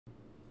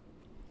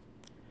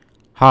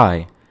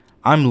Hi,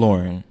 I'm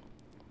Lauren.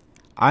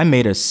 I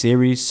made a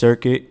series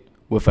circuit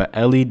with a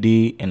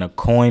LED and a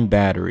coin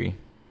battery.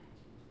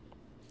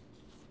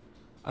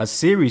 A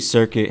series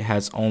circuit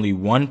has only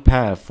one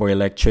path for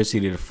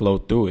electricity to flow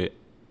through it.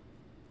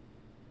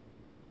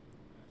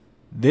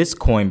 This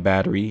coin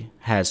battery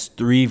has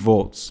 3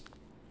 volts,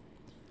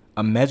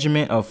 a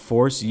measurement of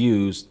force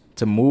used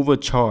to move a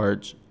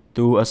charge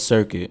through a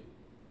circuit.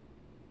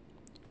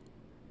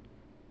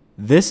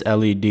 This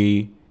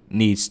LED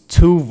needs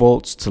 2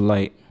 volts to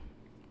light.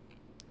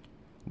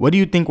 What do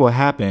you think will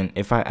happen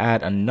if I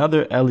add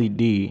another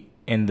LED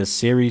in the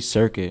series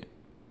circuit?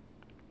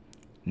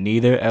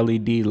 Neither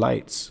LED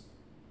lights.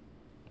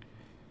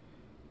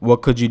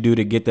 What could you do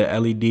to get the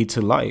LED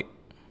to light?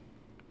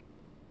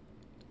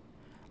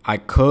 I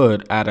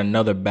could add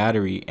another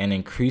battery and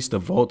increase the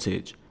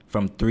voltage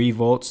from 3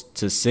 volts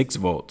to 6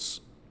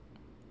 volts.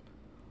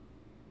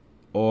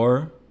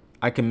 Or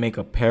I can make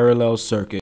a parallel circuit